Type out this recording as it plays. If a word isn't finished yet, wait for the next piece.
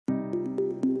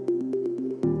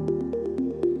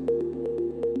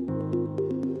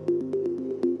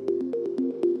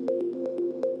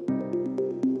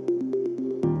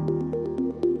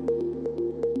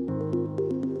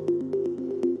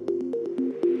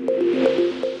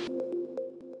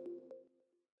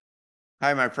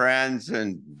Hi, my friends,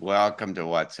 and welcome to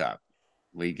What's Up.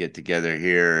 We get together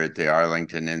here at the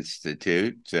Arlington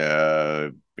Institute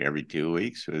every 2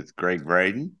 weeks with Gregg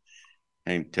Braden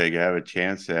and to have a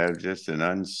chance to have just an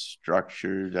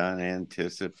unstructured,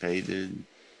 unanticipated,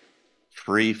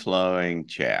 free-flowing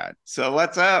chat. So,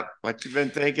 what's up? What you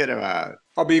been thinking about?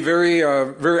 I'll be very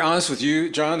honest with you,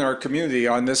 John. Our community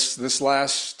on this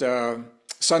last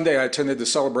Sunday, I attended the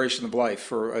celebration of life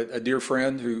for a dear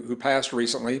friend who passed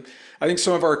recently. I think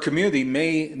some of our community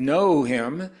may know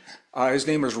him. His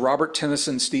name is Robert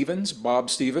Tennyson Stevens,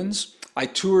 Bob Stevens. I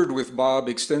toured with Bob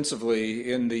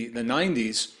extensively in the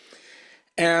 90s,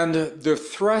 and the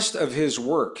thrust of his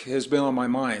work has been on my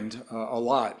mind a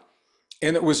lot.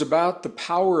 And it was about the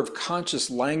power of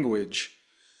conscious language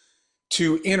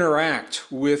to interact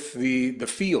with the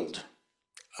field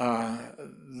uh,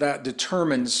 that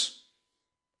determines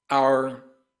our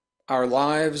our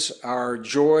lives, our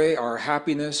joy, our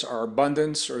happiness, our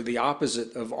abundance, or the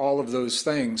opposite of all of those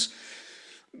things.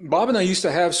 Bob and I used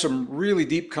to have some really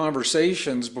deep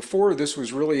conversations before this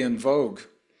was really in vogue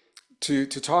to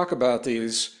talk about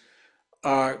these,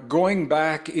 going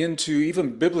back into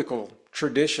even biblical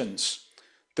traditions,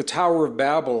 the Tower of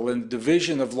Babel and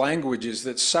division of languages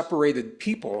that separated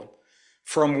people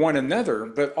from one another,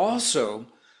 but also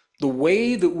the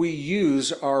way that we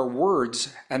use our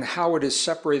words and how it has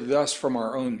separated us from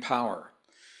our own power.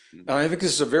 And I think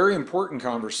this is a very important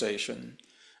conversation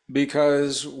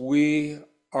because we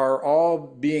are all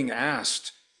being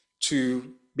asked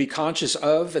to be conscious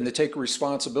of and to take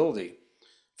responsibility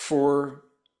for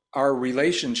our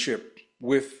relationship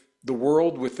with the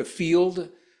world, with the field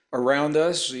around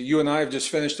us. You and I have just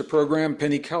finished a program.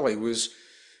 Penny Kelly was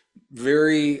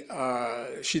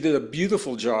she did a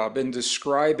beautiful job in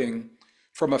describing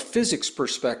from a physics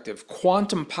perspective,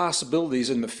 quantum possibilities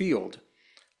in the field.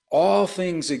 All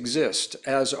things exist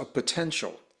as a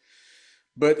potential,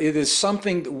 but it is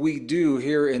something that we do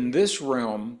here in this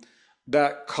realm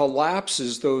that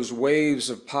collapses those waves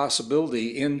of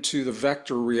possibility into the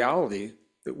vector reality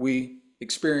that we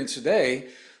experience today.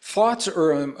 Thoughts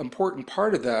are an important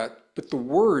part of that, but the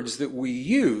words that we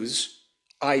use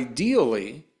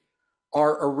ideally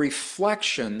are a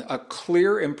reflection, a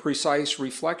clear and precise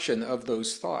reflection of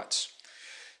those thoughts.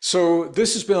 So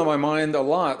this has been on my mind a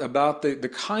lot about the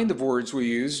kind of words we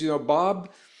use. You know, Bob,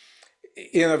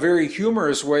 in a very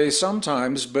humorous way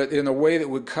sometimes, but in a way that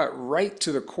would cut right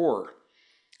to the core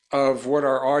of what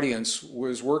our audience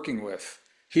was working with.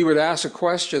 He would ask a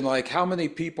question like, how many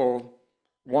people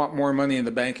want more money in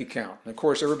the bank account? And of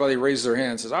course, everybody raised their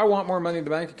hand and says, I want more money in the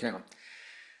bank account.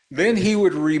 Then he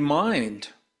would remind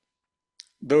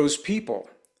those people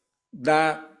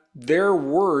that their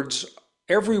words,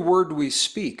 every word we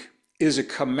speak, is a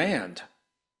command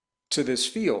to this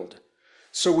field.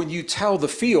 So when you tell the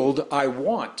field, I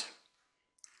want,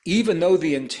 even though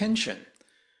the intention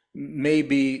may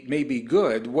be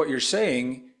good, what you're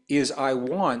saying is I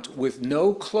want with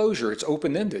no closure. It's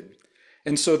open-ended.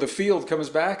 And so the field comes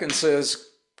back and says,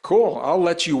 cool, I'll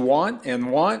let you want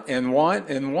and want and want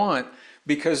and want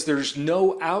because there's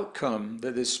no outcome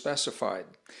that is specified.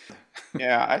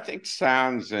 Yeah, I think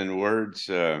sounds and words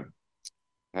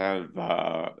have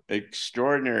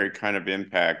extraordinary kind of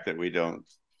impact that we don't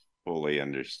fully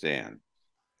understand.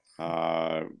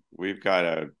 We've got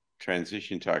a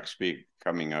transition talk speak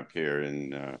coming up here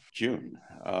in June.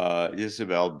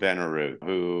 Isabel Benaru,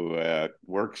 who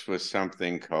works with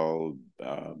something called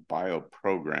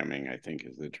bioprogramming, I think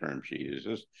is the term she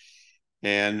uses,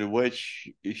 and which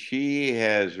she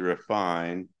has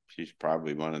refined. She's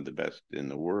probably one of the best in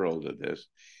the world at this,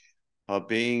 of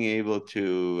being able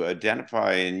to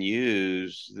identify and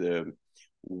use the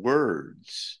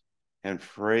words and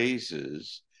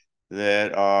phrases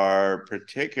that are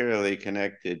particularly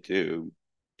connected to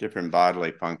different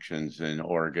bodily functions and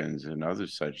organs and other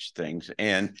such things,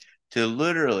 and to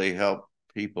literally help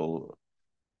people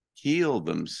heal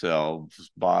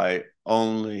themselves by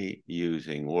only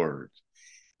using words.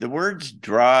 The words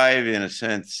drive, in a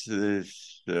sense,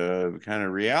 this kind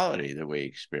of reality that we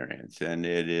experience, and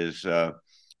it is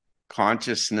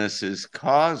consciousness is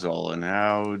causal. And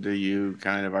how do you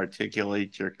kind of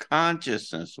articulate your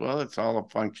consciousness? Well, it's all a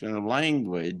function of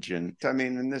language. And I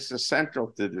mean, and this is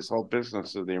central to this whole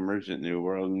business of the emergent new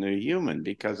world, new human,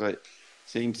 because it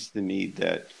seems to me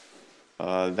that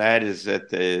that is at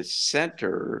the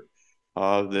center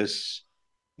of this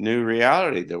new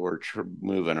reality that we're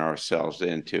moving ourselves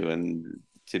into, and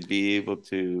to be able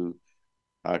to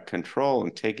control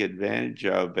and take advantage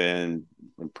of and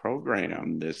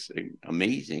program this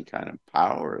amazing kind of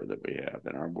power that we have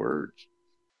in our words.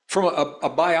 From a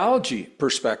biology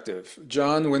perspective,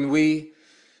 John, when we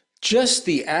Just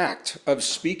the act of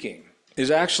speaking is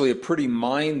actually a pretty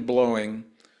mind-blowing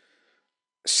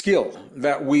skill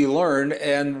that we learn,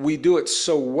 and we do it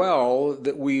so well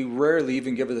that we rarely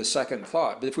even give it a second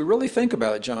thought. But if we really think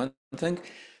about it, John, think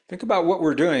about what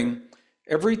we're doing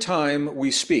every time we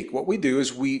speak. What we do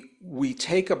is we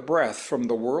take a breath from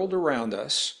the world around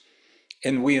us,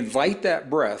 and we invite that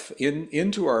breath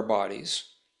into our bodies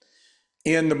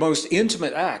in the most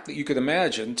intimate act that you could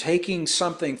imagine, taking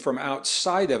something from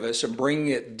outside of us and bringing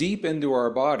it deep into our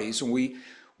bodies. And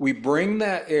we bring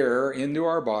that air into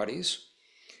our bodies,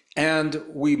 and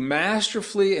we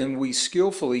masterfully and we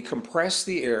skillfully compress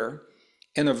the air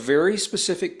in a very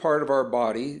specific part of our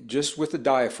body, just with the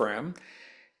diaphragm.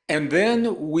 And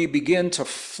then we begin to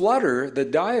flutter the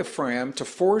diaphragm to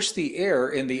force the air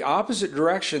in the opposite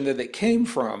direction that it came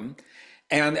from.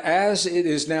 And as it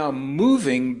is now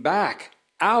moving back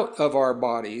out of our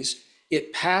bodies,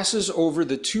 it passes over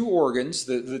the two organs,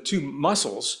 the two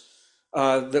muscles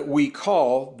that we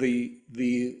call the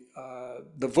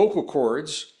vocal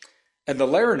cords and the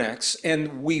larynx,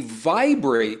 and we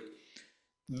vibrate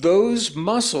those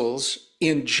muscles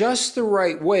in just the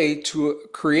right way to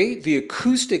create the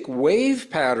acoustic wave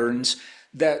patterns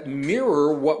that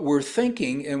mirror what we're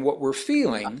thinking and what we're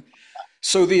feeling,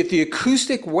 so that the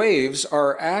acoustic waves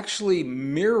are actually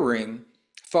mirroring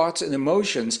thoughts and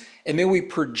emotions. And then we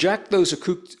project those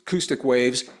acoustic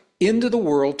waves into the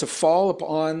world to fall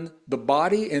upon the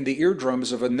body and the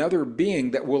eardrums of another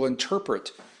being that will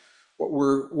interpret what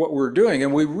we're doing.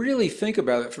 And we really think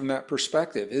about it from that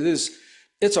perspective.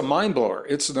 It's a mind blower.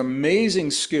 It's an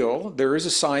amazing skill. There is a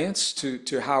science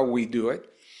to how we do it.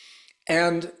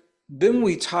 And then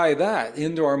we tie that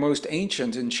into our most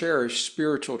ancient and cherished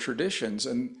spiritual traditions,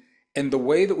 and the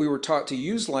way that we were taught to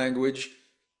use language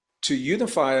to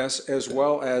unify us as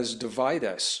well as divide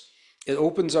us. It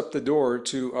opens up the door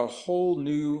to a whole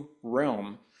new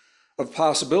realm of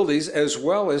possibilities, as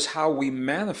well as how we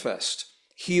manifest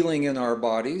healing in our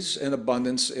bodies and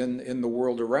abundance in the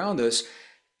world around us,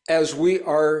 as we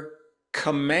are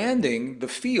commanding the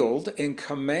field and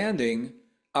commanding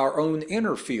our own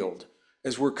inner field,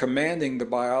 as we're commanding the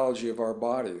biology of our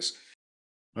bodies.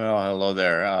 Well, hello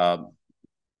there.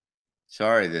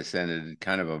 Sorry this ended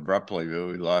kind of abruptly, but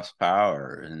we lost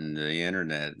power in the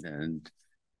internet. And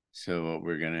so what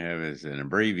we're going to have is an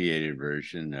abbreviated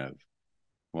version of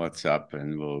what's up,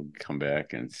 and we'll come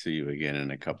back and see you again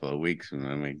in a couple of weeks, and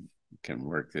then we can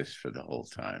work this for the whole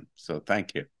time. So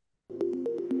thank you.